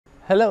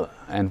Hello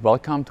and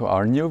welcome to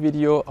our new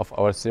video of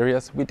our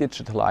series We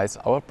Digitalize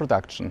Our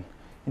Production.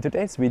 In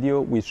today's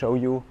video we show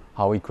you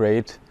how we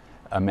create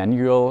a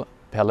manual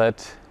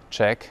pallet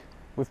check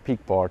with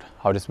Peakboard.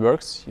 How this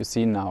works you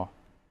see now.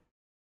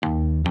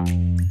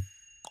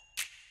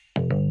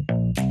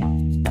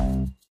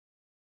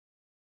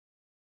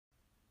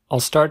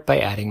 I'll start by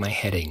adding my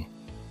heading,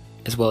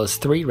 as well as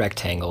 3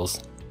 rectangles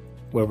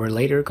where we're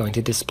later going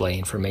to display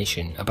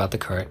information about the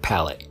current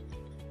pallet,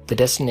 the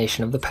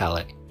destination of the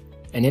pallet,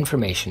 and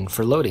information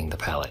for loading the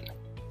pallet.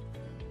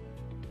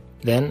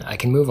 Then I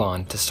can move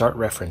on to start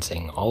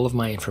referencing all of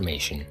my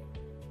information,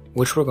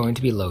 which we're going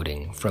to be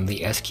loading from the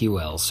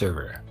SQL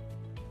server.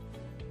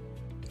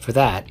 For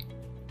that,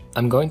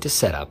 I'm going to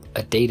set up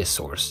a data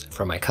source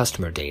for my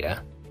customer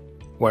data,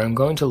 where I'm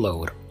going to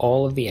load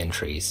all of the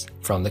entries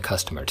from the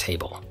customer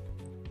table.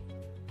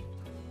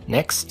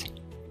 Next,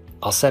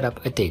 I'll set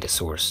up a data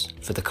source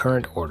for the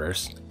current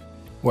orders,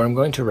 where I'm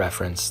going to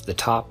reference the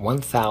top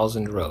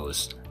 1,000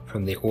 rows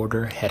from the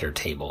order header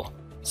table,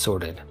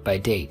 sorted by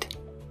date.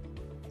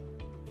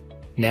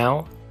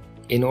 Now,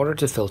 in order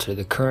to filter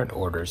the current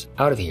orders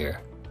out of here,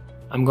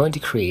 I'm going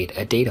to create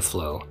a data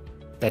flow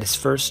that is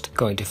first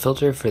going to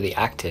filter for the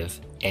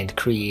active and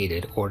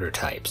created order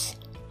types.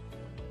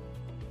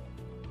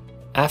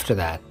 After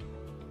that,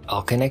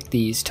 I'll connect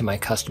these to my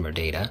customer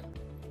data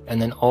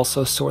and then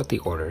also sort the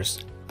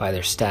orders by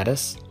their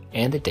status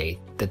and the date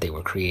that they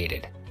were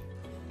created.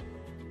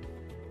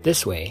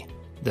 This way,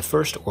 the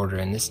first order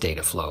in this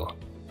data flow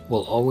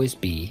will always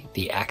be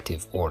the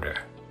active order.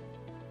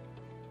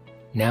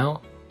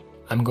 Now,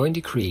 I'm going to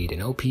create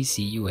an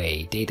OPC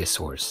UA data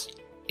source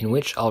in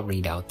which I'll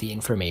read out the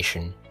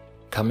information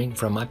coming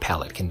from my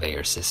pallet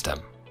conveyor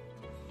system.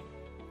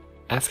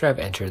 After I've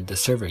entered the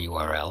server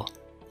URL,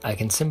 I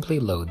can simply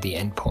load the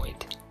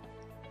endpoint.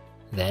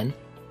 Then,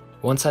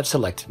 once I've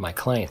selected my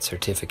client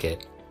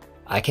certificate,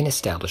 I can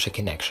establish a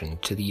connection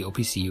to the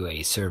OPC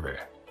UA server.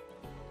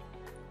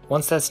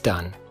 Once that's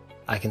done,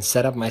 I can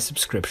set up my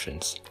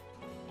subscriptions.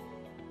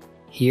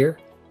 Here,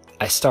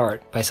 I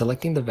start by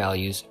selecting the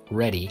values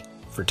ready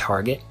for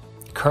target,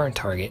 current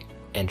target,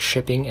 and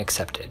shipping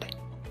accepted.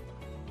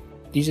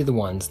 These are the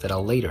ones that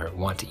I'll later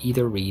want to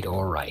either read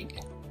or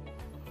write.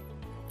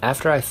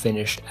 After I've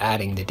finished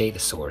adding the data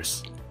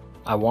source,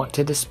 I want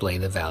to display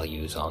the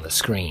values on the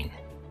screen.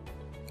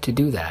 To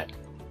do that,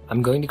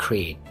 I'm going to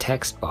create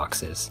text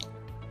boxes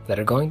that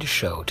are going to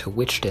show to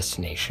which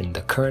destination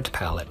the current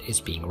pallet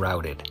is being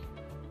routed.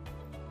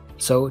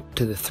 So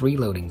to the 3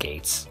 loading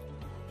gates,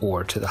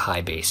 or to the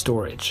high bay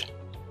storage.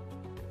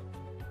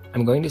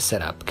 I'm going to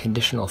set up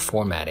conditional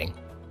formatting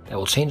that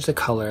will change the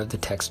color of the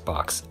text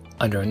box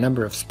under a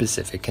number of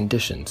specific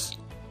conditions.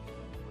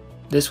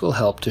 This will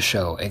help to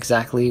show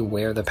exactly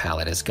where the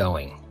pallet is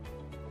going.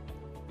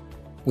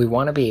 We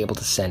want to be able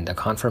to send a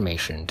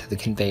confirmation to the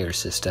conveyor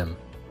system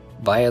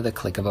via the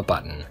click of a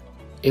button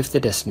if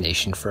the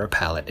destination for a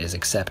pallet is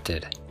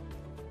accepted.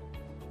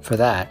 For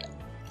that,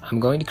 I'm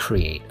going to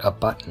create a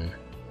button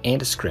and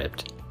a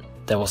script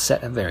that will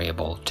set a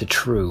variable to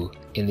true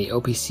in the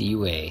OPC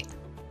UA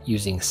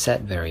using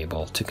set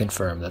variable to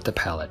confirm that the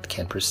pallet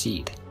can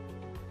proceed.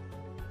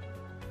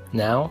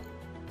 Now,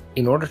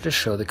 in order to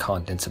show the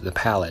contents of the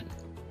pallet,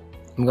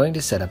 I'm going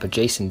to set up a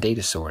JSON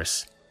data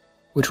source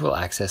which will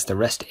access the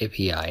REST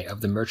API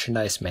of the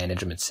merchandise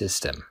management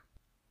system.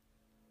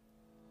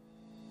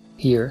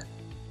 Here,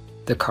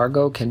 the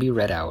cargo can be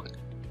read out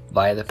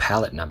via the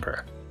pallet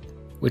number,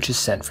 which is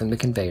sent from the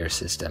conveyor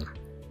system.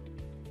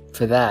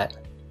 For that,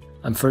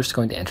 I'm first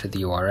going to enter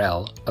the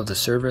URL of the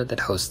server that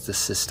hosts the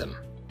system.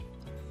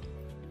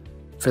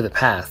 For the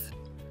path,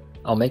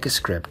 I'll make a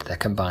script that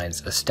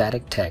combines a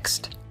static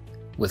text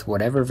with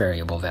whatever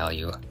variable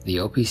value the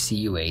OPC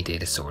UA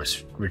data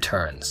source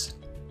returns.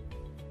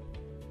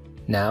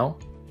 Now,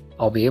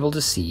 I'll be able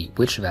to see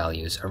which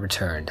values are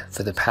returned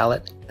for the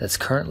pallet that's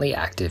currently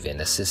active in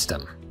the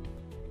system.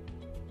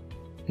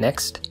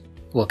 Next,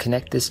 we'll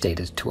connect this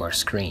data to our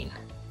screen.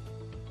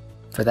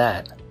 For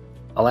that,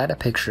 I'll add a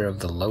picture of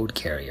the load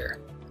carrier,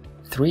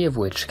 3 of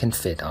which can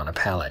fit on a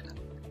pallet.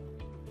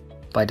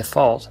 By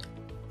default,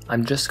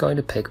 I'm just going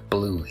to pick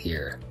blue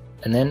here,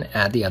 and then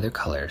add the other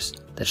colors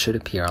that should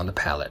appear on the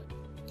pallet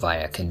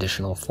via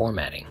conditional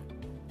formatting.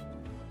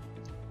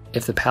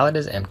 If the pallet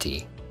is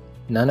empty,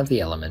 none of the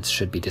elements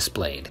should be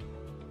displayed.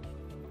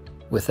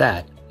 With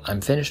that, I'm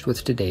finished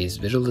with today's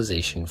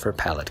visualization for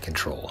pallet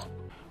control.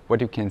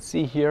 What you can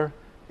see here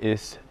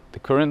is the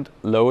current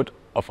load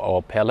of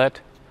our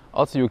pallet.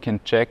 Also you can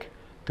check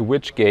to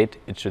which gate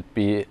it should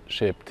be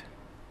shipped.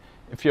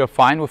 If you're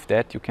fine with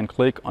that, you can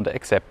click on the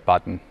accept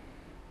button.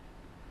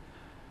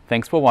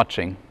 Thanks for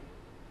watching.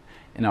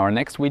 In our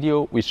next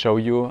video we show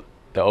you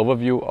the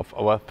overview of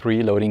our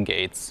 3 loading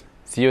gates.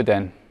 See you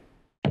then.